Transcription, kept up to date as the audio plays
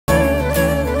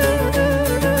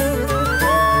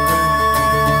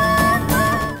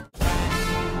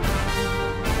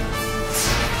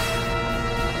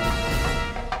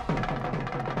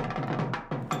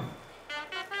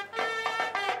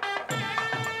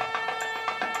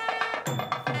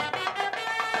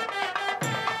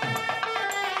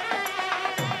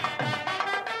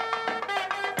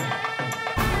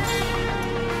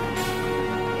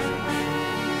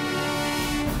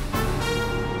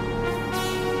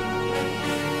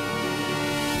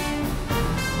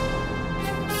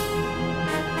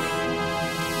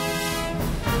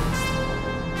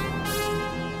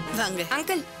வாங்க.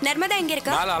 அங்கிள், நர்மதா எங்க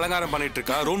இருக்கா? மேல அலங்காரம் பண்ணிட்டு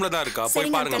இருக்கா, ரூம்ல தான் இருக்கா.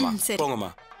 போய் பாருங்கம்மா. போங்கம்மா.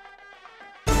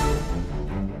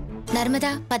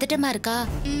 நர்மதா பதட்டமா இருக்கா?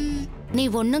 நீ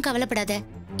ஒன்னும் கவலைப்படாத.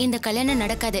 இந்த கல்யாணம்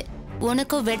நடக்காது.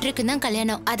 உனக்கும் வெற்றிக்கும் தான்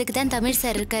கல்யாணம். அதுக்கு தான் தமிழ்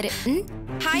சார் இருக்காரு.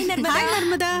 ஹாய் நர்மதா. ஹாய்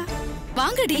நர்மதா.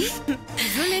 வாங்கடி.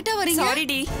 இவ்ளோ லேட்டா வரீங்க? Sorry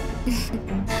D.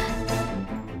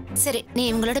 சரி, நீ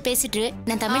இவங்களோட பேசிட்டு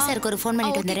நான் தமிழ் சாருக்கு ஒரு ஃபோன்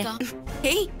பண்ணிட்டு வந்துறேன்.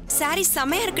 ஏய், சாரி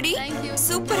செமையா இருக்குடி.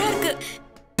 சூப்பரா இருக்கு.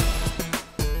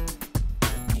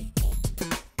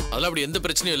 அதெல்லாம் அப்படி எந்த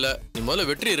பிரச்சனையும் இல்ல. நீ முதல்ல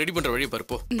வெற்றியை ரெடி பண்ற வழியை பாரு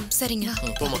போ. சரிங்க.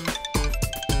 போமா.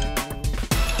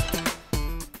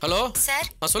 Hello sir.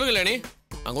 சொல்லுங்க கல்யாணி.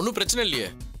 அங்க ஒன்றும் பிரச்சனை இல்லையே.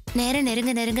 நேரம்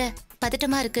நெருங்க நெருங்க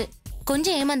பதட்டமா இருக்கு.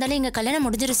 கொஞ்சம் ஏமாந்தாலும் இங்க கல்யாணம்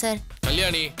முடிஞ்சிரும் சார்.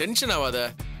 கல்யாணி டென்ஷன் ஆகாத.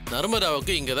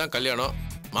 நர்மதாவுக்கு இங்க தான் கல்யாணம்.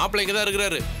 மாப்பிள்ளை இங்க தான்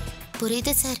இருக்கிறாரு.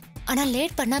 புரியுது சார். ஆனா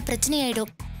லேட் பண்ணா பிரச்சனை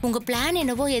ஆயிடும். உங்க பிளான்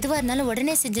என்னவோ எதுவா இருந்தாலும்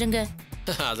உடனே செஞ்சிருங்க.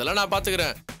 அதெல்லாம் நான்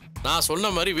பாத்துக்கிறேன். நான்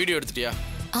சொன்ன மாதிரி வீடியோ எடுத்துட்டியா?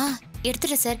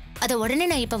 எடுத்துட்டேன் சார். அதை உடனே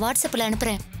நான் இப்ப வாட்ஸ்அப்ல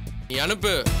அனுப்புறேன். நீ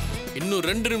அனுப்பு. இன்னும்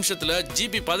 2 நிமிஷத்துல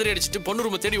ஜிபி பதறி அடிச்சுட்டு பொண்ணு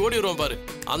ரூம் தேடி ஓடி வருவோம் பாரு.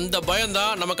 அந்த பயம்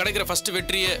தான் நம்ம கிடைக்கிற ஃபர்ஸ்ட்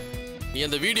வெற்றியே. நீ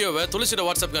அந்த வீடியோவை துளசியோட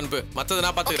வாட்ஸ்அப்க்கு அனுப்பு. மத்தத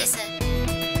நான் பாத்துக்கிறேன்.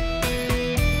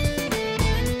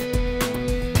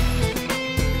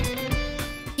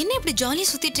 என்ன இப்படி ஜாலியா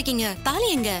சுத்திட்டு இருக்கீங்க? தாலி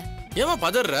எங்க? ஏமா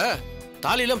பதற?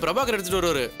 தாலியெல்லாம் பிரபாகர் எடுத்துட்டு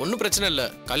வருவாரு. ஒன்னும் பிரச்சனை இல்ல.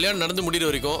 கல்யாணம் நடந்து முடிகிற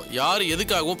வரைக்கும் யாரு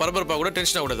எதுக்காகவும் பரபரப்பா கூட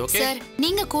டென்ஷன் ஆகக்கூடாது. ஓகே சார்,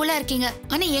 நீங்க கூலா இருக்கீங்க.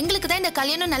 ஆனா எங்களுக்கு தான் இந்த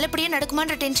கல்யாணம் நல்லபடியா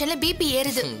நடக்குமான்ற டென்ஷன்ல பிபி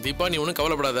ஏறுது. தீபா, நீ ஒன்னும்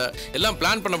கவலைப்படாத. எல்லாம்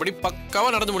பிளான் பண்ணபடி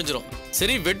பக்காவா நடந்து முடிஞ்சிடும்.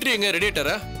 சரி, வெற்றி எங்க? ரெடி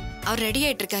ஆயிட்டாரா? அவர் ரெடி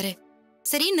ஆயிட்டு இருக்காரு.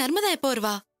 சரி, நர்மதா எப்போ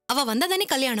வருவா? அவ வந்தாதானே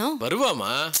கல்யாணம்.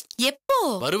 வருவாமா? எப்போ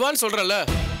வருவான்னு சொல்றல.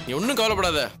 நீ ஒன்னும்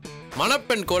கவலைப்படாத.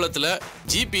 மணப்பெண் கோலத்துல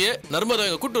ஜிபிஏ நர்மதா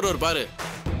எங்க கூட்டு வருவார் பாரு.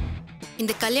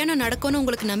 இந்த கல்யாணம் நடக்கும்னு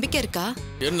உங்களுக்கு நம்பிக்கை இருக்கா?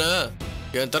 என்ன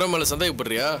என் திறமையில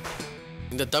சந்தேகப்படுறியா?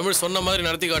 இந்த தமிழ் சொன்ன மாதிரி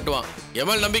நடத்தி காட்டுவான்.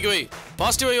 எமல் நம்பிக்கை வை.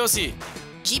 பாசிட்டிவா யோசி.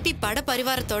 ஜிபி பட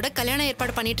பரிவாரத்தோட கல்யாணம்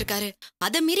ஏற்பாடு பண்ணிட்டு இருக்காரு.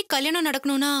 அத மீறி கல்யாணம்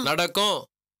நடக்கணும்னா நடக்கும்.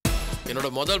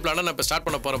 என்னோட முதல் பிளான நான் இப்ப ஸ்டார்ட்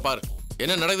பண்ண போறேன் பாரு.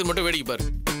 என்ன நடக்குது மட்டும் வேடிக்கை பாரு.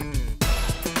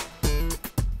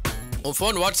 உன்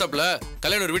போன் வாட்ஸ்அப்ல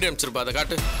கல்யாணம் ஒரு வீடியோ அனுப்பிச்சிருப்பா. அதை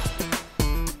காட்டு.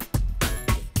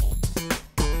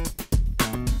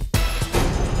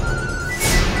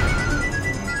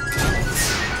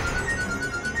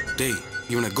 டேய்,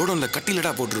 இவனை கோடவுன்ல கட்டிலடா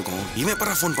போட்டுருக்கோம். இவன்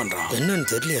எப்பரா ஃபோன் பண்றான்? என்னன்னு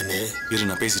தெரியலையானே. இரு,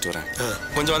 நான் பேசிட்டு வரேன்.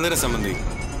 கொஞ்சம் வந்துடுறேன் சம்பந்தி.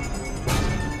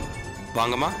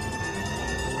 வாங்கம்மா.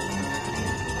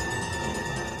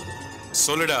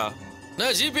 சொல்லுடா.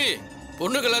 நான் ஜிபி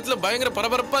பொண்ணு கல்யாணத்துல பயங்கர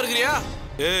பரபரப்பா இருக்கிறியா?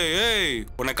 ஏய்,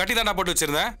 உன்னை கட்டி தாண்டா போட்டு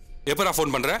வச்சிருந்தேன். எப்பரா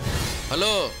ஃபோன் பண்ற?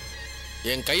 ஹலோ,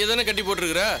 என் கையை தானே கட்டி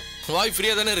போட்டுருக்கிற. வாய்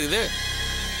ஃப்ரீயா தானே இருக்குது.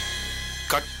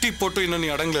 கட்டி போட்டு இன்னும் நீ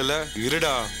அடங்கல.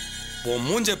 இருடா, உன்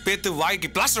மூஞ்ச பேத்து வாய்க்கு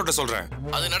பிளாஸ்டர் ஒட்ட சொல்றேன்.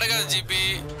 அது நடக்காது ஜிபி.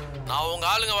 நான் உங்க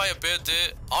ஆளுங்க வாயை பேத்து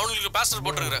அவனுக்கு பிளாஸ்டர்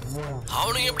போட்டுருக்கிறேன்.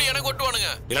 அவனுக்கு எப்படி எனக்கு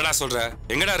ஒட்டுவானுங்க? என்னடா சொல்ற?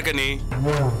 எங்கடா இருக்க நீ?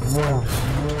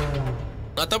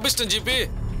 நான் தப்பிச்சிட்டேன் ஜிபி.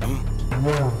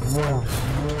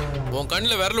 உன்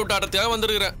கண்ணுல விரல் விட்டு ஆட்டத்தையாக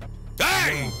வந்திருக்கிறேன்.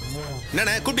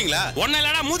 என்னண்ணே கூப்பிட்டீங்களா? ஒன்னும்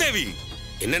இல்லடா மூதேவி.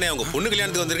 என்னண்ணே உங்க பொண்ணு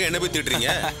கல்யாணத்துக்கு வந்திருக்க, என்ன போய் திட்டுறீங்க?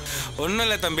 ஒன்னும்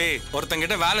இல்ல தம்பி,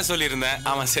 ஒருத்தங்கிட்ட வேலை சொல்லியிருந்தேன்.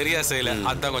 அவன் சரியா செய்யல,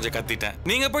 அதான் கொஞ்சம் கத்திட்டேன்.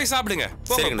 நீங்க போய் சாப்பிடுங்க.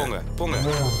 போங்க போங்க.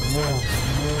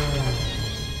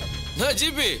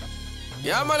 ஜிபி,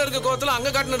 என் மேல இருக்க கோவத்துல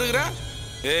அங்க காட்டுன்னு இருக்கிற.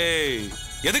 ஏய்,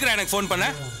 எதுக்குடா எனக்கு ஃபோன் பண்ண?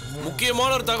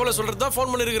 முக்கியமான ஒரு தகவலை சொல்றது தான்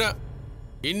ஃபோன் பண்ணிருக்கிறேன்.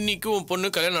 இன்னைக்கு உன்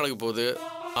பொண்ணு கல்யாணம் நடக்க போகுது.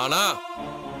 ஆனா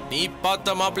நீ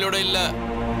பார்த்த மாப்பிள்ளையோட இல்ல,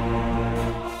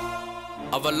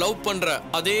 அவ லவ் பண்ற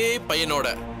அதே பையனோட.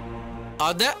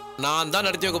 அத நான் தான்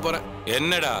நடத்தி வைக்க போறேன்.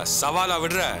 என்னடா சவாலா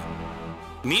விடுற?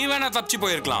 நீ வேணா தப்பிச்சு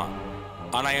போயிருக்கலாம்.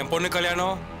 ஆனா என் பொண்ணு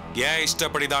கல்யாணம் ஏன்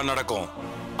இஷ்டப்படிதான் நடக்கும்.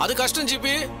 அது கஷ்டம்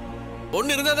ஜிபி.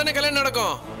 பொண்ணு இருந்தா தானே கல்யாணம்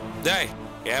நடக்கும். டேய்,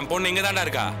 என் பொண்ணு இங்க தான்டா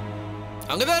இருக்கா.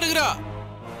 அங்கதான் இருக்கிறா.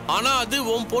 ஆனா அது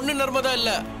உன் பொண்ணு நர்மதா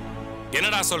இல்ல.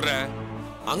 என்னடா சொல்ற?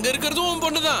 அங்க இருக்கிறது உன்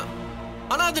பொண்ணு தான்.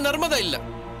 ஆனா அது நர்மதா இல்ல.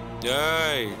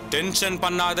 ஏய், டென்ஷன்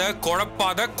பண்ணாத,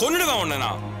 குழப்பாத, கொன்னுடுவேன் உன்னை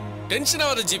நான். டென்ஷன்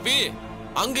ஆகாத ஜிபி.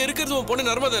 அங்க இருக்கிறது உன் பொண்ணு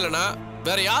நர்மதா இல்லனா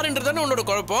வேற யாருன்றதானே உன்னோட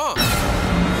குழப்பம்.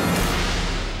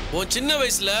 உன் சின்ன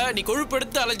வயசுல நீ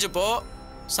கொழுப்பெடுத்து அலைஞ்சப்போ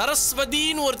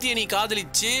சரஸ்வதின்னு ஒருத்திய நீ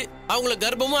காதலிச்சு அவங்கள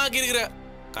கர்ப்பமும் ஆக்கியிருக்கிற.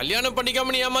 கல்யாணம்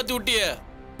பண்ணிக்காம நீ ஏமாத்தி விட்டிய,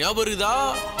 ஞாபகம் இருக்குதா?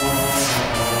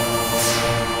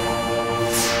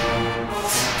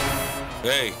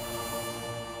 ஏய்,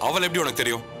 அவள் எப்படி உனக்கு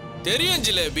தெரியும்? தெரியும்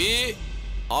ஜிலேபி.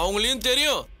 அவங்களையும்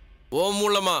தெரியும். ஓ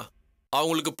மூலமா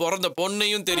அவங்களுக்கு பிறந்த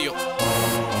பொண்ணையும் தெரியும்.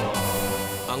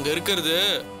 அங்க இருக்கிறது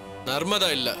நர்மதா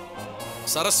இல்ல,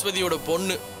 சரஸ்வதியோட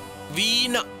பொண்ணு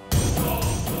வீணா.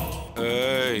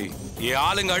 ஏய், என்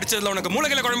ஆளுங்க அடிச்சதுல உனக்கு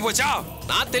மூளைகளை குழம்பு போச்சா?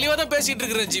 நான் தெளிவா தான் பேசிட்டு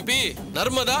இருக்கிறேன் ஜிபி.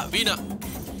 நர்மதா வீணா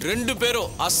 2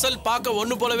 பேரும் அசல் பார்க்க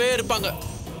ஒண்ணு போலவே இருப்பாங்க.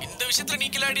 இந்த விஷயத்துல நீ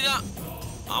கிளாடிதான்.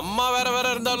 அம்மா வேற வேற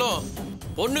இருந்தாலும்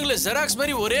பொண்ணுங்களை ஜெராக்ஸ்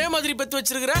மாதிரி ஒரே மாதிரி பெத்து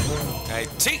வச்சிருக்கிற.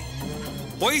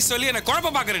 போய் சொல்லி என்ன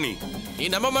குழப்ப பாக்குற நீ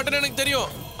நம்ப மாட்டேன்னு எனக்கு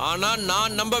தெரியும். ஆனா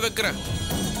நான் நம்ப வைக்கிறேன்.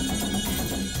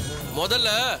 முதல்ல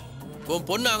உன்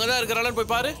பொண்ணு அங்கதான் இருக்கிறாளான்னு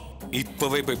போய் பாரு.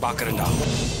 இப்பவே போய் பாக்குறேன்டா.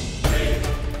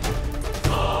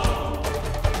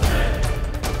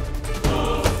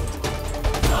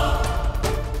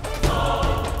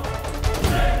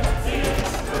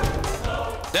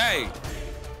 டேய்,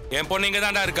 என் பொண்ணு இங்க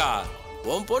தான்டா இருக்கா.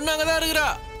 உன் பொண்ணு அங்கதான் இருக்கிறா.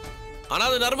 ஆனா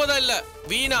அது நர்மதா இல்ல,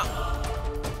 வீணா.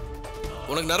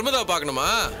 உனக்கு நர்மதா பார்க்கணுமா?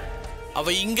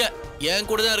 அவ இங்க என்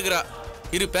கூட தான் இருக்கிறா.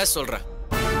 இரு பேச சொல்றேன்.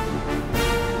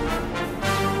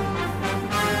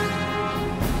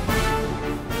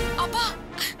 அப்பா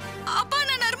அப்பா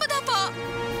நான் நர்மதாப்பா.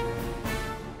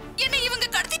 என்ன இவங்க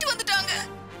கடத்திட்டு வந்துட்டாங்க.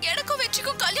 எனக்கும்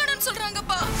வெற்றிக்கும் கல்யாணம்னு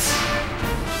சொல்றாங்கப்பா.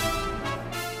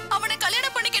 அவனை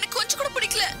கல்யாணம் பண்ணிக்க எனக்கு கொஞ்சம் கூட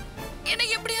பிடிக்கல. என்னை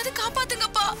எப்படியாவது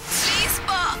காப்பாத்துங்கப்பா ப்ளீஸ்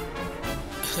பா.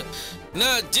 என்ன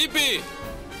ஜிபி,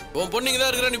 உன் பொண்ணு இங்க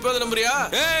தான் இருக்கிறா. நீ போத நம்புறியா?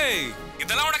 ஏய்,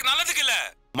 இதெல்லாம் உனக்கு நல்லதுக்கு இல்ல.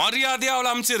 மரியாதையா அவளை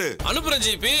அனுப்பிச்சிரு. அனுப்புறேன்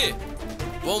ஜிபி.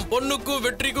 உன் பொண்ணுக்கும்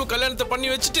வெற்றிக்கும் கல்யாணத்தை பண்ணி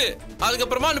வச்சுட்டு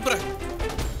அதுக்கப்புறமா அனுப்புறேன்.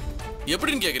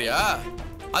 எப்படின்னு கேக்குறியா?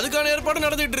 அதுக்கான ஏற்பாடு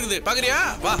நடந்துட்டு இருக்குது. பாக்குறியா?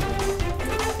 வா.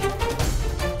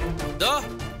 தோ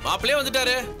மாப்பிள்ளையே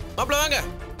வந்துட்டாரு. மாப்பிள்ளை வாங்க.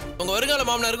 உங்க வருங்கால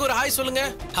மாமனாருக்கு ஒரு ஹாய் சொல்லுங்க.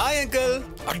 Hi uncle.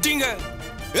 அடிங்க.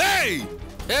 ஏய்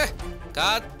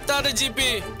காத்தாட ஜிபி,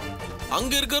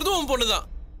 அங்க இருக்கிறது உன் பொண்ணுதான்.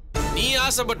 நீ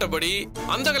ஆசைப்பட்டபடி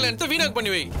அந்த கல்யாணத்தை வீணாக்கு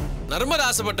பண்ணி வை. நர்மதா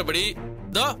ஆசைப்பட்டபடி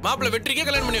தோ மாப்பிள்ளை வெற்றிக்கே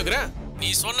கல்யாணம் பண்ணி வைக்கிறேன். நீ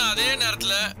சொன்ன அதே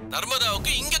நேரத்துல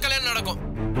நர்மதாவுக்கு இங்க கல்யாணம் நடக்கும்.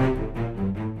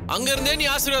 அங்க இருந்தே நீ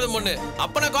ஆசீர்வாதம் பண்ணு.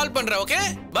 அப்ப நான் கால் பண்றேன். Okay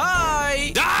bye.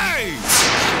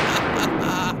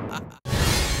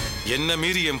 என்ன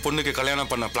மீறி என் பொண்ணுக்கு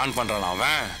கல்யாணம் பண்ண பிளான் பண்றான்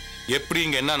அவன். எப்படி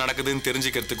இங்க என்ன நடக்குதுன்னு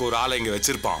தெரிஞ்சுக்கிறதுக்கு ஒரு ஆளை இங்க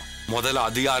வச்சிருப்பான். முதல்ல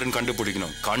அது யாருன்னு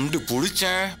கண்டுபிடிக்கணும்.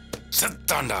 கண்டுபிடிச்சேன்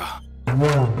செத்தாண்டா.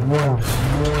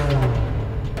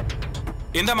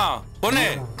 இந்தம்மா பொண்ணு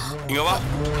இங்க வா.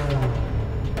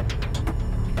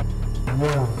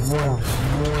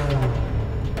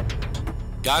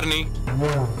 யார் நீ?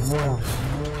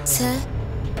 சார்,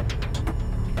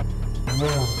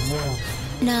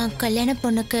 நான் கல்யாண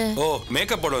பொண்ணுக்கு. ஓ,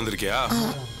 மேக்கப் போட வந்திருக்கியா?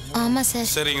 ஆமா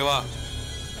சார். சரிங்க வா.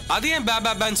 அது ஏன் பே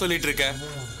பே பேன்னு சொல்லிட்டு இருக்க?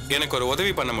 எனக்கு ஒரு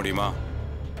உதவி பண்ண முடியுமா?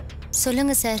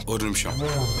 சொல்லுங்க சார். ஒரு நிமிஷம்.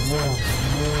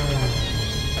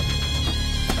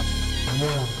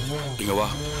 இங்க வா.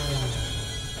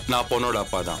 நான் பொண்ணோட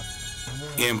அப்பா தான்.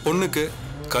 என் பொண்ணுக்கு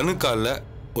கணுக்கால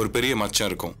ஒரு பெரிய மச்சம்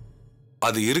இருக்கும்.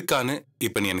 அது இருக்கான்னு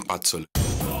இப்ப நீ எனக்கு பார்த்து சொல்லு.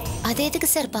 அது எதுக்கு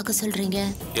சார் பார்க்க சொல்றீங்க?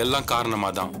 எல்லாம் காரணமா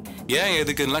தான். ஏன்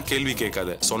எதுக்குன்னா கேள்வி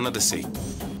கேட்காத, சொன்னதை செய்.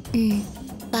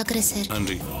 பாக்குறேன் சார்.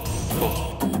 நன்றி.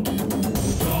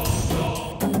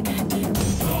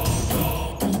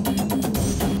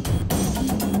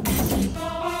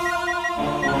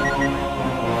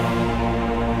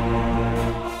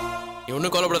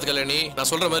 ஒன்னும் கோலப்படாது கல்யாணி. நான்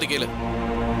சொல்ற மாதிரி கேளு.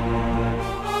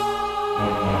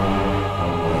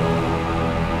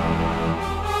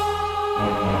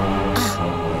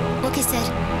 Okay sir.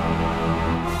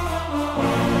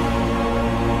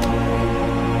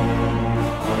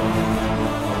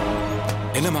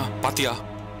 என்னம்மா பாத்தியா?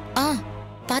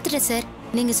 பாத்துட்டேன் சார்.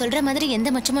 நீங்க சொல்ற மாதிரி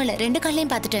எந்த மச்சமும் இல்ல. 2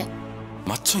 காலையும் பாத்துட்டேன்.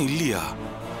 மச்சம் இல்லையா?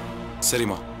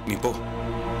 சரிம்மா நீ போ.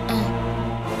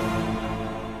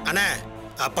 அண்ணே,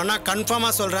 அப்பனா கன்ஃபார்மா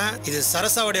சொல்றேன், இது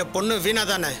சரசாவுடைய பொண்ணு வீணா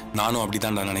தானே? நானும்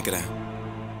அப்படிதான்டா நினைக்கிறேன்.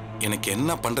 எனக்கு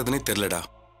என்ன பண்றதுன்னே தெரியலடா.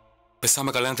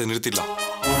 பேசாம கல்யாணத்தை நிறுத்திடலாம்.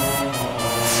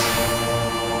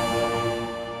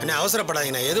 அண்ணே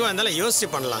அவசரப்படாதீங்கண்ணா. எதுவா இருந்தாலும் யோசிச்சு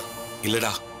பண்ணலாம்.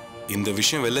 இல்லடா, இந்த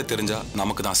விஷயம் வெளில தெரிஞ்சா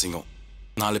நமக்கு தான் அசிங்கம்.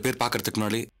 4 பேர் பாக்குறதுக்கு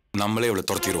முன்னாடி நம்மளே இவ்வளவு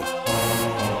துரத்திடுவோம்.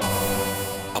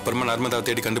 அப்புறமா நர்மதாவை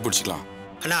தேடி கண்டுபிடிச்சிக்கலாம்.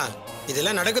 அண்ணா,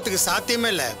 இதெல்லாம் நடக்கிறதுக்கு சாத்தியமே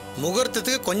இல்ல.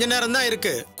 முகூர்த்தத்துக்கு கொஞ்ச நேரம் தான்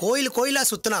இருக்கு. கோயிலா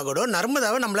சுத்தினா கூட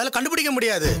நர்மதாவை நம்மளால கண்டுபிடிக்க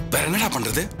முடியாது. வேற என்னடா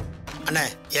பண்றது? அண்ணே,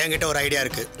 என்கிட்ட ஒரு ஐடியா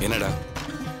இருக்கு. என்னடா?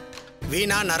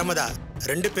 வீணா நர்மதா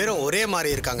 2 பேரும் ஒரே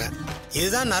மாதிரி இருக்காங்க.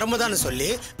 இதுதான் நர்மதான்னு சொல்லி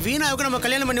வீணாவுக்கு நம்ம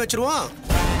கல்யாணம் பண்ணி வச்சிருவோம்.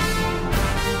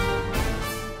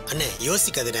 அண்ணே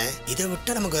யோசிக்காதுண்ணே. இதை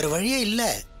விட்டா நமக்கு ஒரு வழியே இல்ல.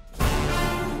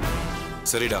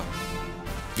 சரிடா,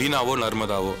 வீணாவோ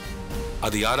நர்மதாவோ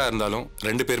அது யாரா இருந்தாலும்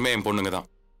 2 பேருமே என் பொண்ணுங்க தான்.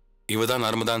 இவதான்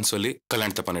நர்மதான்னு சொல்லி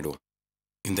கல்யாணத்தை பண்ணிடுவோம்.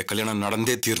 இந்த கல்யாணம்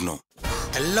நடந்தே தீரணும்.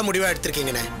 நல்ல முடிவா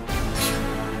எடுத்திருக்கீங்கண்ணே.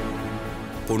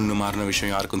 பொண்ணு மாறின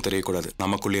விஷயம் யாருக்கும் தெரியக்கூடாது.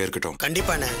 நமக்குள்ளேயே இருக்கட்டும்.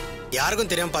 கண்டிப்பா அண்ணே.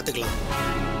 யாருக்கும் தெரியாம பாத்துக்கலாம்.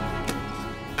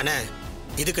 அண்ணே,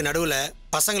 இதுக்கு நடுவுல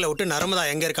பசங்களை விட்டு நர்மதா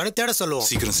எங்க இருக்கான்னு தேட சொல்லுவோம்.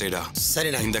 சீக்கிரம் செய்டா.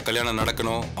 சரிண்ணே. இந்த கல்யாணம்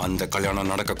நடக்கணும், அந்த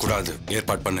கல்யாணம் நடக்க கூடாது.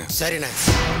 ஏற்பாடு பண்ணு. சரிண்ணே.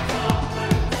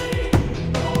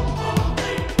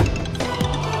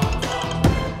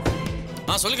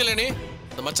 சொல்லு கல்யாணி.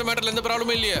 இந்த மச்ச மேட்டர்ல எந்த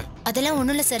ப்ராப்ளமும் இல்லையா? அதெல்லாம்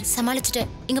ஒண்ணும் இல்ல சார், சமாளிச்சுட்டேன்.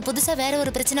 இங்க புதுசா வேற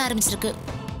ஒரு பிரச்சனை ஆரம்பிச்சிருக்கு.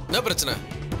 என்ன பிரச்சனை?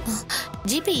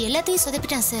 ஜிபி எல்லாத்தையும்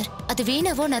சொதப்பிட்டான் சார். அது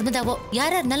வீணாவோ நர்மதாவோ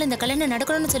யாரா இருந்தாலும் இந்த கல்யாணம்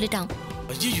நடக்கணும்னு சொல்லிட்டான்.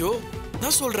 ஐயோ,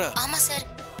 நான் சொல்றேன். ஆமா சார்,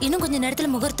 இன்னும் கொஞ்ச நேரத்துல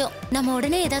முகூர்த்தம். நம்ம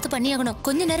உடனே ஏதாவது பண்ணியாகணும்.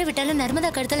 கொஞ்ச நேரம் விட்டாலும் நர்மதா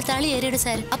கழுத்துல தாலி ஏறிடும்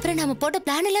சார். அப்புறம் நம்ம போட்ட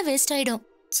பிளான் எல்லாம் வேஸ்ட் ஆயிடும்.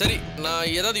 சரி, நான்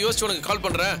ஏதாவது யோசிச்சு உனக்கு கால்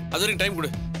பண்றேன். அது வரைக்கும் டைம் கொடு.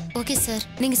 ஓகே சார்,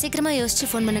 நீங்க சீக்கிரமா யோசிச்சு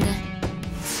ஃபோன் பண்ணுங்க.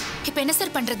 இப்ப என்ன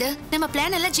சார் பண்றது? நம்ம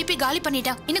பிளான் எல்லாம் ஜிபி காலி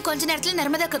பண்ணிட்டான். இன்னும் கொஞ்ச நேரத்துல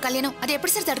நர்மதாக்கு கல்யாணம். அதை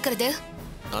எப்படி சார் தடுக்கிறது?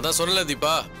 அதான் சொல்லல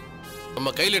தீபா,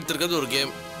 நம்ம கையில் எடுத்திருக்கிறது ஒரு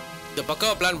கேம். இந்த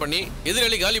பக்காவா பிளான் பண்ணி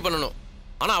எதிராளி காலி பண்ணணும்.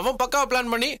 ஆனா அவன் பக்காவா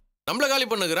பிளான் பண்ணி நம்மள காலி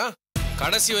பண்ணுகிறான்.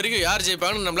 கடைசி வரைக்கும் யார்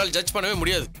ஜெயிப்பாங்கன்னு நம்மளால ஜட்ஜ் பண்ணவே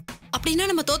முடியாது. அப்படின்னா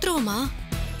நம்ம தோத்துருவோமா?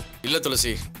 இல்ல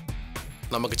துளசி,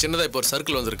 நமக்கு சின்னதா இப்போ ஒரு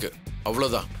சர்க்கிள் வந்திருக்கு,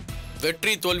 அவ்வளவுதான்.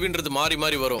 வெற்றி தோல்வின்றது மாறி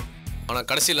மாறி வரும். ஆனா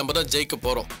கடைசியில் நம்ம தான் ஜெயிக்க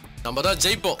போறோம். நம்ம தான்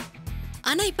ஜெயிப்போம்.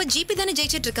 ஆனா இப்ப ஜிபி தானே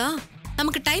ஜெயிச்சிட்டு இருக்கா.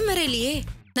 நமக்கு டைம் வேற இல்லையே.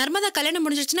 நர்மதா கல்யாணம்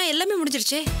முடிஞ்சிருச்சுன்னா எல்லாமே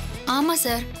முடிஞ்சிருச்சே. ஆமா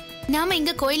சார், நாம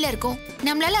இங்க கோயில்ல இருக்கோம்.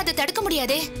 நம்மளால அதை தடுக்க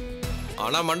முடியாதே.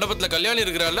 ஆனா மண்டபத்துல கல்யாணி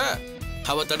இருக்கிறாள்,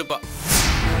 அவ தடுப்பா.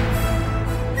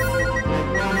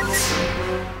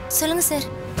 சொல்லுங்க சார்.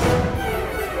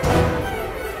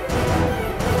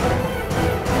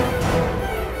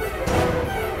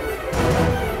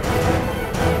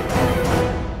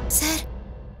 சார்,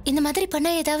 இந்த மாதிரி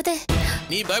பண்ணா ஏதாவது?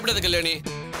 நீ பயப்படாத கல்யாணி,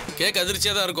 கேக்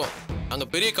அதிர்ச்சியா தான் இருக்கும். அங்க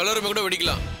பெரிய கலருமே கூட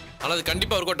வெடிக்கலாம். ஆனா அது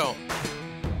கண்டிப்பா ஒர்க் ஆகும்.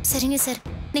 சரிங்க சார்,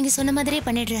 நீங்க சொன்ன மாதிரியே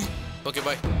பண்ணிடுறேன். ஓகே,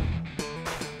 பாய்.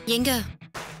 எங்க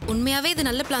உண்மையாவே இது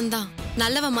நல்ல பிளான் தான்.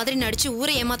 நல்லவன் மாதிரி நடிச்சு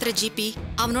ஊரை ஏமாத்துற ஜிபி,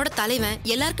 அவனோட தலைவன்,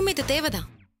 எல்லாருக்குமே இது தேவைதான்.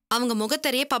 அவங்க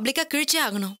முகத்தறையே பப்ளிக்கா கிழிச்சே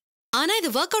ஆகணும். ஆனா இது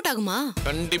ஒர்க் அவுட் ஆகுமா?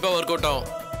 கண்டிப்பா ஒர்க் அவுட் ஆகும்.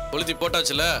 கொளுத்தி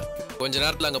போட்டாச்சுல, கொஞ்ச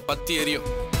நேரத்துல அங்க பத்தி எரியும்.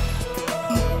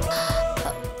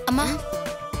 அம்மா,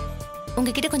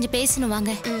 உங்ககிட்ட கொஞ்சம் பேசணும்,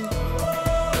 வாங்க.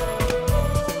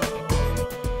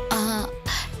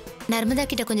 நர்மதா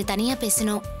கிட்ட கொஞ்சம் தனியா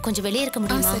பேசணும். கொஞ்சம் வெளியே இருக்க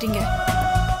முடியுமா? சரிங்க.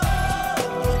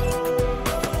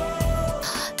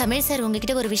 தமிழ் சார்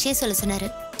உங்ககிட்ட ஒரு விஷயம் சொல்ல சொன்னாரு.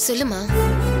 சொல்லுமா.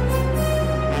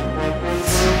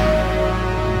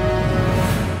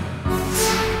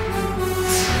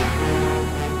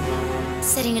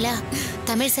 சரிங்களா?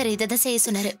 தமிழ் சார் இதை தான் செய்ய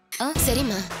சொன்னாரு.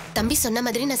 சரிம்மா, தம்பி சொன்ன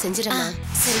மாதிரி நான் செஞ்சிடறேன்.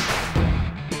 சரி.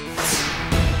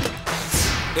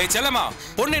 ஏய் செல்லம்மா,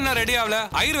 பொண்ணு என்ன ரெடி ஆகல?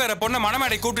 ஐயர் வேற பொண்ணை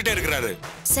மணமேடை கூப்பிட்டுட்டே இருக்கிறாரு.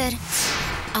 சார்,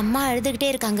 அம்மா அழுதுகிட்டே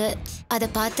இருக்காங்க. அதை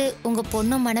பார்த்து உங்க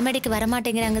பொண்ணும் மணமேடைக்கு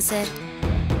வரமாட்டேங்கிறாங்க சார்.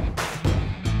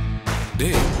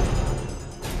 டேய்,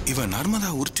 இவன் நர்மதா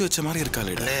உரிச்சு வச்ச மாதிரி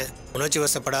இருக்காளே. உணர்ச்சி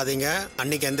வசப்படாதீங்க.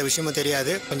 அன்னைக்கு எந்த விஷயமும்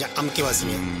தெரியாது. கொஞ்சம் அமுக்கி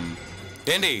வாசிங்க.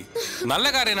 ஏண்டி, நல்ல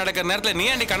காரியம் நடக்கிற நேரத்துல நீ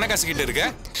ஏண்டி கண்ணை காசிக்கிட்டு இருக்க?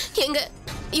 எங்க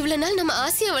இவ்வளவு நாள் நம்ம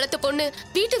ஆசையா வளர்த்த பொண்ணு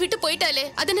வீட்டை விட்டு போயிட்டாலே,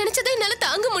 அதை நினைச்சதா என்னால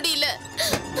தாங்க முடியல.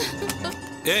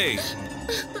 ஏய்,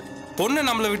 பொண்ணு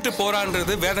நம்மள விட்டு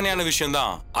போறான்றது வேதனையான விஷயம்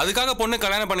தான். அதுக்காக பொண்ணு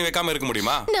கல்யாணம் பண்ணி வைக்காம இருக்க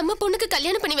முடியுமா? நம்ம பொண்ணுக்கு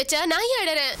கல்யாணம் பண்ணி வச்சா நான் ஏன்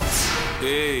அழறேன்?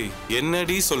 ஏய்,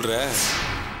 என்னடி சொல்ற?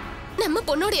 நம்ம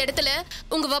பொண்ணோட இடத்துல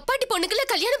உங்க வப்பாட்டி பொண்ணுக்குள்ள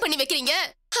கல்யாணம் பண்ணி வைக்கிறீங்க.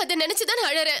 அதை நினைச்சுதான்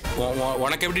அழறேன்.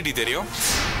 உனக்கு எப்படி தெரியும்?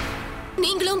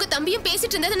 நீங்களும் உங்க தம்பியும்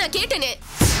பேசிட்டு இருந்ததை நான் கேட்டேனே.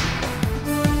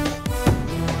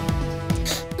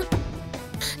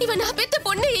 இவன் நான் பெத்த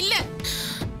பொண்ணு இல்ல,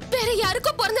 வேற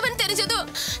யாருக்கோ பிறந்தவன் தெரிஞ்சதும்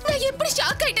நான் எப்படி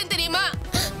ஷாக் ஆயிட்டேன் தெரியுமா?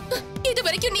 இது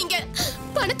வரைக்கும் நீங்க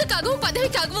பணத்துக்காகவும்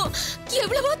பதவிக்காகவும்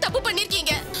எவ்வளவோ தப்பு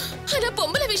பண்ணிருக்கீங்க. ஆனா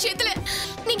பொம்பளை விஷயத்துல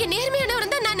நீங்க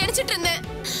நேர்மையானவர் தான் நான் நினைச்சிட்டு இருந்தேன்.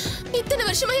 இத்தனை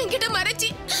வருஷமா என்கிட்ட மறைச்சி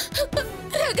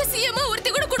ரகசியமா ஒருத்தி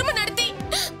கூட குடும்பம் நடத்தி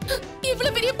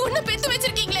இவ்வளவு பெரிய பொண்ணு பெத்து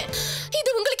வச்சிருக்கீங்களே, இது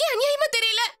உங்களுக்கே அநியாயமா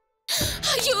தெரியல?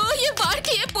 ஐயோ, என்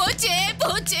வாழ்க்கையே போச்சே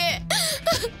போச்சே.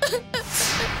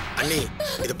 அண்ணி,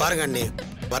 இது பாருங்க அண்ணி,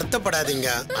 வருத்தப்படாதீங்க.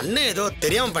 அண்ணன் ஏதோ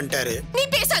தெரியாம பண்ணிட்டாரு. நீ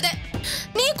பேசாத.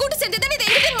 நீ கூட்டு சேர்ந்துதான் இதை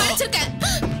எங்கிட்ட மறைச்சிருக்க.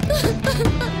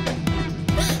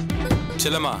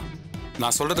 செல்லம்மா,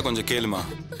 நான் சொல்றது கொஞ்சம் கேளுமா.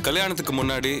 கல்யாணத்துக்கு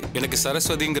முன்னாடி எனக்கு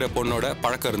சரஸ்வதிங்கிற பொண்ணோட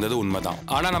பழக்கம் இருந்தது உண்மைதான்.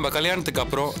 ஆனா நம்ம கல்யாணத்துக்கு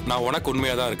அப்புறம் நான் உனக்கு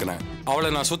உண்மையா தான் இருக்கிறேன். அவளை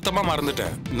நான் சுத்தமா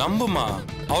மறந்துட்டேன். நம்புமா,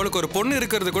 அவளுக்கு ஒரு பொண்ணு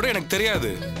இருக்கிறது கூட எனக்கு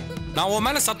தெரியாது. நான் உன்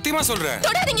மேல சத்தியமா சொல்றேன்.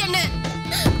 தொடாதீங்க என்ன.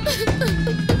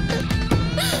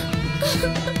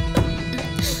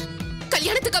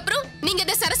 கல்யாணத்துக்கு அப்புறம் நீங்க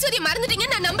இந்த சரஸ்வதியை மறந்துட்டீங்க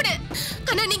நான் நம்பினேன்.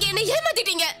 ஆனா நீங்க என்ன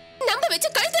ஏமாத்திட்டீங்க, நம்ப வச்சு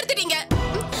கழுத்து எடுத்துட்டீங்க.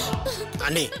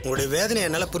 அண்ணி, உங்களுடைய வேதனை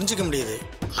என்னால புரிஞ்சுக்க முடியுது.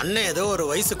 அண்ணன் ஏதோ ஒரு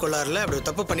வயசு கொள்ளாறுல அப்படி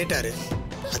தப்பு பண்ணிட்டாரு.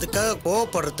 அதுக்காக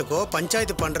கோவப்படுறதுக்கோ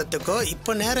பஞ்சாயத்து பண்றதுக்கோ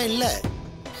இப்ப நேரம் இல்ல.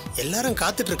 எல்லாரும்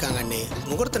காத்துட்டு இருக்காங்க அண்ணி.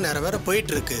 முகூர்த்த நேரம் வேற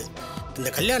போயிட்டு இருக்கு. இந்த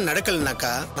கல்யாணம்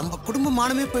நடக்கலனாக்கா நம்ம குடும்ப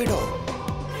மானமே போயிடும்.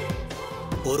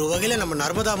 ஒரு வகையில நம்ம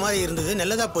நர்மதா மாதிரி இருந்தது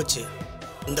நல்லதா போச்சு.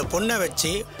 இந்த பொண்ணை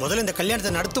வச்சு முதல்ல இந்த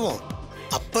கல்யாணத்தை நடத்துவோம்.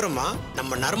 அப்புறமா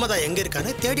நம்ம நர்மதா எங்க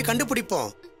இருக்கான்னு தேடி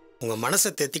கண்டுபிடிப்போம். உங்க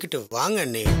மனசை தேத்திக்கிட்டு வாங்க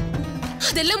அண்ணி.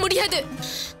 அதெல்லாம் முடியாது.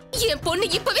 என் பொண்ணு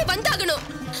இப்பவே வந்தாகணும்.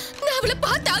 நான் அவளை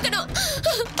பார்த்தாகணும்.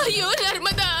 ஐயோ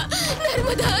நர்மதா,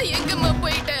 நர்மதா எங்கம்மா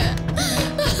போயிட்ட?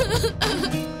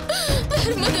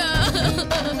 நர்மதா.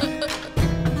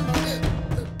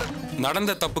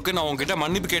 நடந்த தப்புக்கு நான் உன்கிட்ட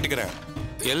மன்னிப்பு கேட்டுக்கிறேன்.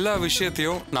 எல்லா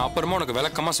விஷயத்தையும் நான் அப்புறமா உனக்கு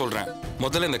விளக்கமா சொல்றேன்.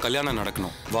 முதல்ல இந்த கல்யாணம்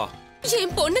நடக்கணும். வா.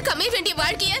 என் பொண்ணுக்கு அமைய வேண்டிய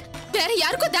வாழ்க்கைய வேற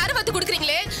யாருக்கும் தாரவாத்து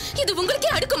கொடுக்குறீங்களே, இது உங்களுக்கே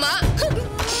அடுக்குமா?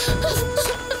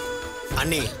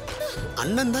 அண்ணே,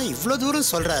 அண்ணன் தான் இவ்வளவு தூரம்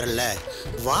சொல்றாருல்ல,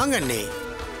 வாங்க அண்ணே.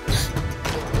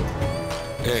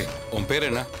 ஏய், உன் பேர்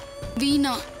என்ன?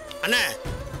 வீணா. அண்ணே,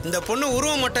 இந்த பொண்ணு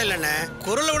உருவம் மட்டும் இல்லண்ணே,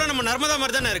 குரலை விட நம்ம நர்மதா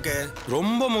மாதிரி தானே இருக்கு.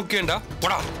 ரொம்ப முக்கியம்டா.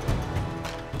 போடா,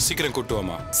 சீக்கிரம் கூட்டு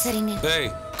வாமா. சரிங்க.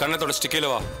 ஏய், கண்ணத்தோட ஸ்டிக்கையில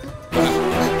வா.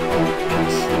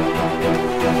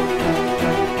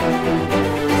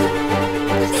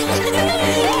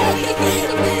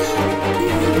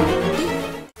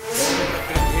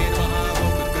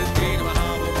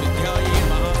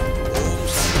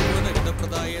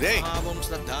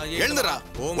 எழுந்துறா,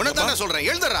 உனதானே சொல்றேன்,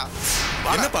 எழுந்துறா.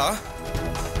 என்னப்பா?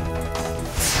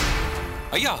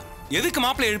 ஐயா, எதுக்கு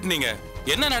மாப்பிள்ளை எழுப்புனீங்க?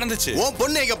 என்ன நடந்துச்சு? உன்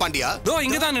பொண்ணு எங்க பாண்டியா? தோ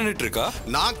இங்கதான் நின்னுட்டு இருக்கா.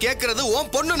 நான் கேக்குறது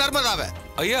உன் பொண்ணு நர்மதாவை.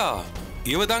 ஐயா,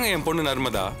 இவதாங்க என் பொண்ணு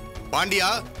நர்மதா. பாண்டியா,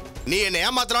 நீ என்ன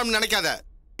ஏமாத்தலாம்னு நினைக்காத.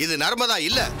 இது நர்மதா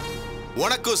இல்ல.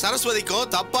 உனக்கும்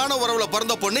சரஸ்வதிக்கும் தப்பான உறவுல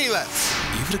பிறந்த பொண்ணு இவ.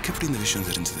 இவருக்கு எப்படி இந்த விஷயம்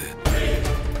தெரிஞ்சது?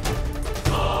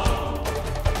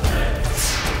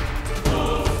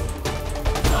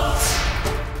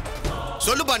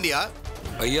 சொல்லு பாண்டியா.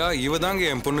 ஐயா, இவதாங்க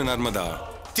என் பொண்ணு நர்மதா.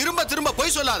 திரும்ப திரும்ப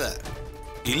போய் சொல்லாத.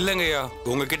 இல்லங்கய்யா,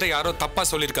 உங்ககிட்ட யாரோ தப்பா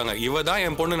சொல்லிருக்காங்க. இவதான்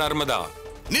என் பொண்ணு நர்மதா.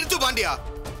 நிறுத்து பாண்டியா.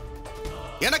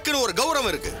 எனக்குன்னு ஒரு கௌரவம்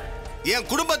இருக்கு, என்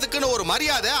குடும்பத்துக்குன்னு ஒரு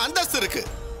மரியாதை அந்தஸ்து இருக்கு.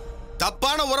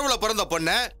 தப்பான உறவுல பிறந்த பொண்ண,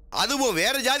 அதுவும்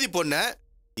வேற ஜாதி பொண்ண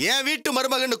என் வீட்டு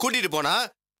மருமகன்னு கூட்டிட்டு போனா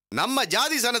நம்ம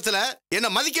ஜாதி சனத்துல என்ன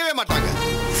மதிக்கவே மாட்டாங்க.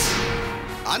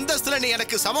 அந்தஸ்துல நீ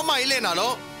எனக்கு சமமா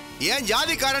இல்லைனாலும் என்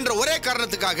ஜாதிக்காரன்ற ஒரே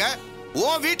காரணத்துக்காக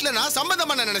உன் வீட்டுல நான் சம்மதம்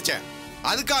பண்ண நினைச்சேன்.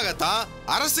 அதுக்காகத்தான்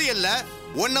அரசியல்ல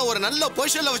உன்னை ஒரு நல்ல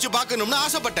பொசிஷன்ல வச்சு பார்க்கணும்னு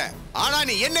ஆசைப்பட்டேன். ஆனா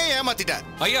நீ என்னையே ஏமாத்திட்ட.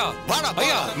 ஐயா, வாடா,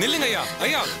 ஐயா நில்லுங்க ஐயா.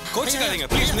 ஐயா, கோச்சுக்காதீங்க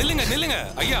ப்ளீஸ். நில்லுங்க நில்லுங்க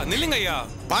ஐயா, நில்லுங்க ஐயா.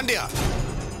 பாண்டியா,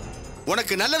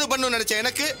 உனக்கு நல்லது பண்ணணும்னு நினைச்ச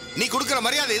எனக்கு நீ கொடுக்கிற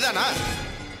மரியாதை இதானா?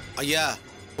 ஐயா,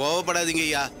 கோவப்படாதீங்க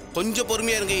ஐயா, கொஞ்சம்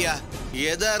பொறுமையா இருங்க ஐயா.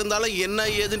 எதா இருந்தாலும் என்ன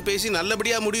ஏதுன்னு பேசி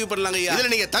நல்லபடியா முடிவு பண்ணலாங்க ஐயா.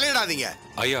 இதுல நீங்க தலையிடாதீங்க.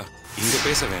 ஐயா, இங்க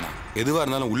பேச வேணாம். எதுவா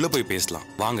இருந்தாலும் உள்ள போய் பேசலாம்.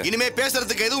 வாங்க. இனிமே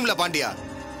பேசுறதுக்கு எதுவும் இல்ல பாண்டியா.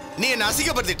 நீ என்ன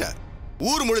அசிங்கப்படுத்திட்ட.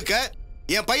 ஊர் முழுக்க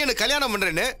என் பையனுக்கு கல்யாணம்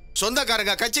பண்றேன்னு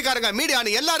சொந்தக்காரங்க, கட்சிக்காரங்க,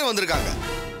 மீடியான்னு எல்லாரும் வந்திருக்காங்க.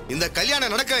 இந்த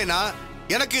கல்யாணம் நடக்கலைன்னா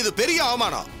எனக்கு இது பெரிய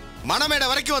அவமானம். மணமேடை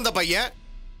வரைக்கும் வந்த பையன்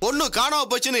பொண்ணு காணாம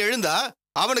போச்சுன்னு எழுந்தா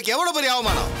அவனுக்கு எவ்வளவு பெரிய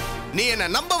அவமானம். நீ என்ன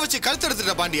நம்ப வச்சு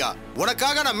கழுத்தெடுத்துட்ட பாண்டியா.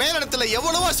 உனக்காக நான் மேலிடத்துல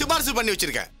எவ்வளவோ சிபாரிசு பண்ணி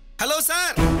வச்சிருக்கேன். ஹலோ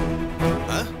சார்,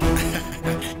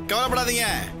 கவலைப்படாதீங்க.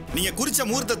 நீங்க குறிச்ச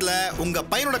முகூர்த்தத்துல உங்க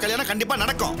பையனோட கல்யாணம் கண்டிப்பா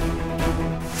நடக்கும்.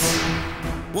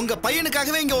 உங்க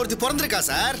பையனுக்காகவே இங்க ஒருத்தி பிறந்திருக்கா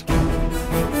சார்.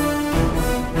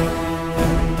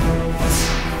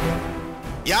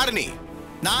 யாரு நீ?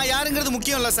 நான் யாருங்கிறது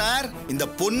முக்கியம் இல்ல சார், இந்த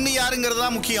பொண்ணு யாருங்கிறது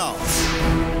தான் முக்கியம்.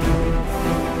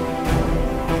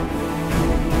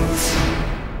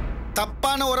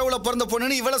 தப்பான உறவுல பிறந்த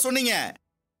பொண்ணுன்னு இவள சொன்னீங்க.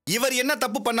 இவர் என்ன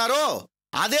தப்பு பண்ணாரோ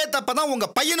அதே தப்பதான் உங்க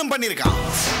பையனும் பண்ணிருக்கான்.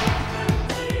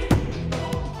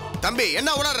 தம்பி,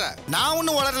 என்ன உளர்ற? நான்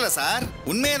ஒண்ணும் உளரல சார்,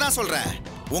 உண்மையை தான் சொல்றேன்.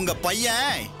 உங்க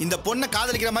பையன் இந்த பொண்ணை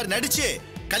காதலிக்கிற மாதிரி நடிச்சு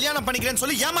கல்யாணம் பண்ணிக்கிறேன்னு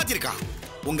சொல்லி ஏமாத்திருக்கான்.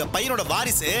 உங்க பையனோட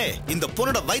வாரிசு இந்த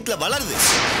பொண்ணோட வயித்துல வளருது.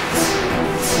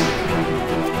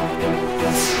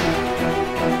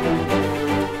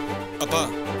 அப்பா,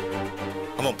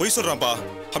 அவன் பொய் சொல்றான்ப்பா.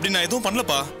 அப்படி நான் எதுவும்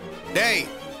பண்ணலப்பா. டேய்,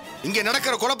 இங்க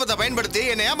நடக்கிற குழப்பத்தை பயன்படுத்தி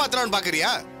என்ன ஏமாத்தலாம்னு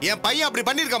பாக்குறியா? என் பையன் அப்படி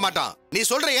பண்ணிருக்க மாட்டான். நீ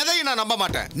சொல்ற எதையும் நான் நம்ப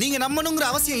மாட்டேன். நீங்க நம்பணுங்கிற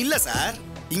அவசியம் இல்ல சார்.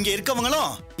 இங்க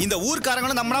இருக்கவங்களும் இந்த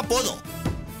ஊர்க்காரங்களும் நம்பினா போதும்.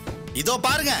 இதோ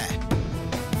பாருங்க,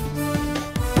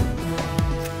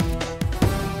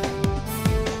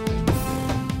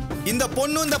 இந்த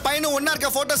பொண்ணு இந்த பையனும் ஒன்னா இருக்க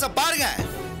போட்டோஸ பாருங்க.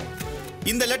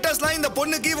 இந்த லெட்டர்ஸ்லாம் இந்த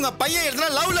பொண்ணுக்கு இவங்க பையன்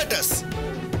எழுதுன லவ் லெட்டர்ஸ்.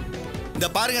 இந்த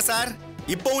பாருங்க சார்,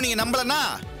 இப்போவும் நீங்க நம்பலன்னா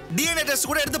டிஎன்ஏ டெஸ்ட்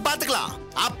கூட எடுத்து பாத்துக்கலாம்.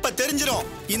 அப்ப தெரிஞ்சிடும்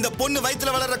இந்த பொண்ணு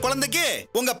வயித்துல வளர்ற குழந்தைக்கு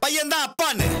உங்க பையன் தான்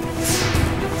அப்பான்னு.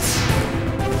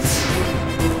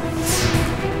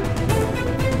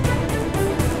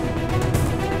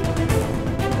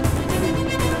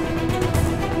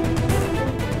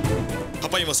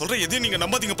 அப்பா, இவன் சொல்ற எதையும் நீங்க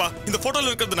நம்பாதீங்கப்பா. இந்த போட்டோல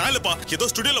இருக்கிறது நான் இல்லப்பா. ஏதோ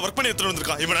ஸ்டுடியோல ஒர்க் பண்ணி எடுத்துட்டு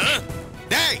வந்திருக்கான் இவன.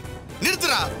 டேய்,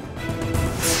 நிறுத்துடா.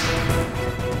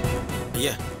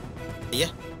 ஐயா, ஐயா,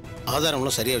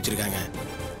 ஆதாரம்லாம் சரியா வச்சிருக்காங்க.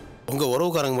 உங்க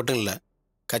உறவுக்காரங்க மட்டும் இல்ல,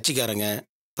 கட்சிக்காரங்க,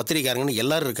 பத்திரிக்காரங்கன்னு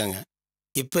எல்லாரும் இருக்காங்க.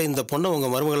 இப்ப இந்த பொண்ணை உங்க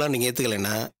மருமகளா நீங்க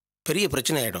ஏத்துக்கலைன்னா பெரிய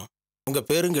பிரச்சனை ஆயிடும். உங்க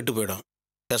பேரும் கெட்டு போயிடும்.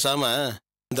 பேசாம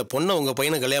இந்த பொண்ணை உங்க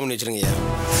பையனை கல்யாணம் பண்ணி வச்சிருங்க ஐயா.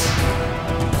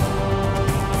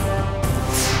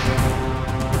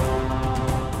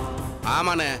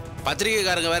 ஆமாண்ணே,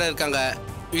 பத்திரிகைக்காரங்க வேற இருக்காங்க.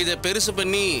 இதை பெருசு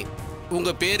பண்ணி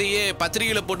உங்க பேரையே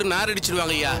பத்திரிகையில போட்டு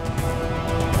நாரடிச்சிடுவாங்க ஐயா.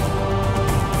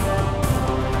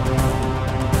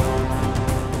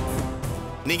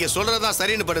 நீங்க சொல்றதுதான்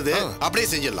சரின்னு படுது. அப்படியே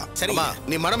செஞ்சிடலாம். சரிமா,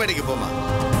 நீ மணமேடைக்கு போமா.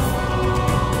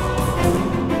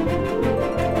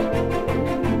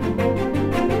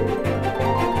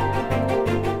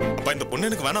 அப்பா இந்த பொண்ணு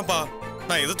எனக்கு வேணாம்ப்பா.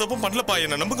 நான் எது தப்பும் பண்ணலப்பா,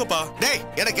 என்ன நம்புங்கப்பா. டேய்,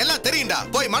 எனக்கு எல்லாம் தெரியும்டா.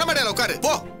 போய் மணமேடையில உட்காரு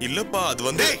போ. இல்லப்பா, அது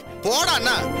வந்து டேய் போடா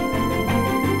அண்ணா.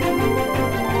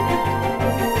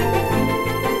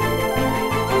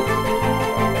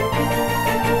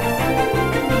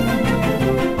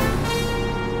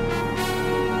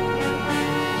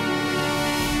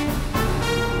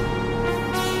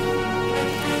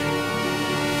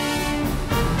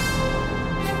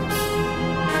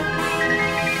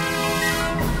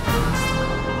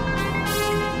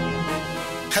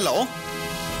 ஹலோ,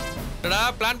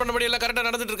 பிளான் பண்ணபடி எல்லாம் கரெக்டா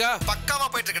நடந்துட்டு இருக்கா? பக்காவா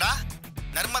போயிட்டு இருக்குடா.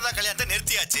 நர்மதா கல்யாணத்தை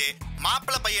நிறுத்தியாச்சு.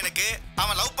 மாப்பிள்ளை பையனுக்கு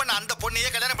அவன் லவ் பண்ண அந்த பொண்ணையே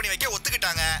கல்யாணம் பண்ணி வைக்க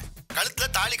ஒத்துக்கிட்டாங்க. கழுத்துல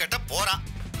தாலி கட்ட போறான்.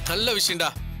 நல்ல விஷயம்டா,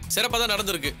 சிறப்பா தான்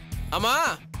நடந்திருக்கு. ஆமா,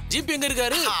 ஜிபி எங்க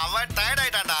இருக்காரு? அவன் டயர்ட்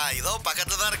ஆயிட்டான்டா, இதோ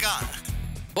பக்கத்துல தான் இருக்கான்.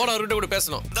 போன அவர்கிட்ட கூட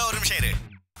பேசணும். இந்த ஒரு நிமிஷம் இரு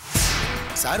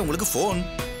சார், உங்களுக்கு போன்.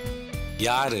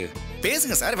 யாரு?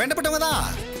 பேசுங்க சார், வேண்டப்பட்டவங்க தான்.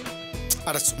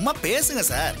 அட சும்மா பேசுங்க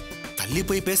சார், தள்ளி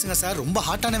போய் பேசுங்க சார், ரொம்ப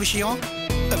ஹாட்டான விஷயம்.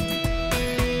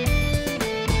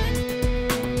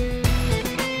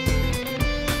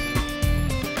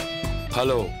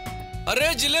 ஹலோ. அரே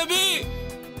ஜிலேபி,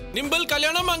 நிம்பல்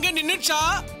கல்யாணம் அங்கே நின்னுச்சா?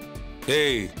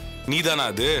 ஏய், நீதானா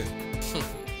அது?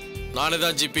 நானே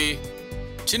தான் ஜிபி.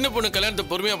 சின்ன பொண்ணு கல்யாணத்தை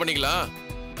பொறுமையா பண்ணிக்கலாம்.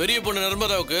 பெரிய பொண்ணு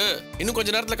நர்மதாவுக்கு இன்னும்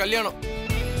கொஞ்ச நேரத்துல கல்யாணம்.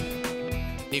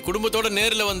 நீ குடும்பத்தோட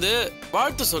நேர்ல வந்து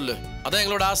வாழ்த்து சொல்லு, அதான்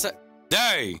எங்களோட ஆசை.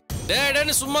 டேய்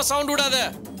டேன்னு சும்மா சவுண்ட் விடாத.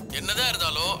 என்னதான்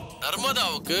இருந்தாலும்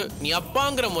நர்மதாவுக்கு நீ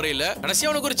அப்பாங்கிற முறையில கடைசியா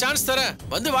உனக்கு ஒரு சான்ஸ் தரேன்,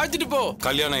 வந்து வாழ்த்திட்டு போ.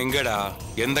 கல்யாணம் எங்கடா?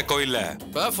 எந்த கோயில்ல?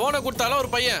 இப்ப போனை கொடுத்தாலும் ஒரு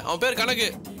பையன், அவன் பேர் கணக்கு.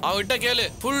 அவன்கிட்ட கேளு,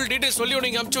 ஃபுல் டீடைல்ஸ் சொல்லி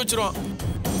உனக்கு அனுப்பிச்சு வச்சிருவான்.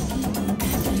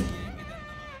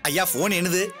 ஐயா போன்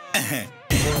என்னது?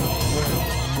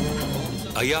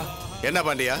 ஐயா. என்ன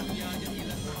பாண்டியா?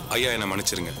 ஐயா என்ன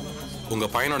மன்னிச்சிருங்க. உங்க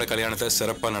பையனோட கல்யாணத்தை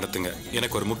சிறப்பா நடத்துங்க.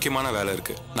 எனக்கு ஒரு முக்கியமான வேலை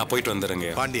இருக்கு, நான் போயிட்டு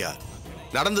வந்துடுறேங்க. பாண்டியா,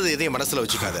 நடந்தது எதையும் மனசுல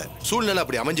வச்சுக்காத. சூழ்நிலை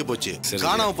அப்படி அமைஞ்சு போச்சு.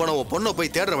 காணாம போன உன் பொண்ணை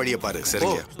போய் தேடுற வழியை பாரு.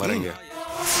 சரிங்க, வரேங்க.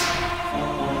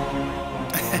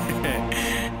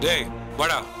 டேய்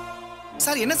வாடா.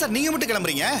 சார் என்ன சார் நீங்க மட்டும்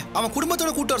கிளம்புறீங்க? அவன்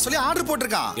குடும்பத்தோட கூட்டு வர சொல்லி ஆர்டர்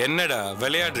போட்டிருக்கான். என்னடா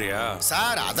விளையாடுறியா?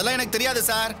 சார் அதெல்லாம் எனக்கு தெரியாது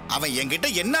சார். அவன் என்கிட்ட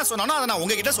என்ன சொன்னானோ அதை நான்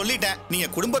உங்ககிட்ட சொல்லிட்டேன். நீங்க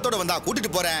குடும்பத்தோட வந்தா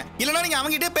கூட்டிட்டு போறேன், இல்லனா நீங்க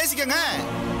அவங்ககிட்டயே பேசிக்கங்க.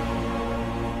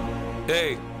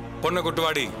 டேய் பொண்ணை கூட்டு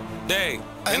வாடி. டேய்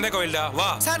எந்த கோயில்டா? வா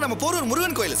சார், நம்ம போரூர்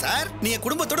முருகன் கோயில் சார். நீங்க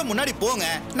குடும்பத்தோட முன்னாடி போங்க,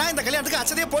 நான் இந்த கல்யாணத்துக்கு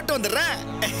அச்சதையே போட்டு வந்துடுறேன்.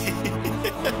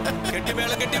 கெட்டி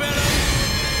மேல கெட்டி மேல.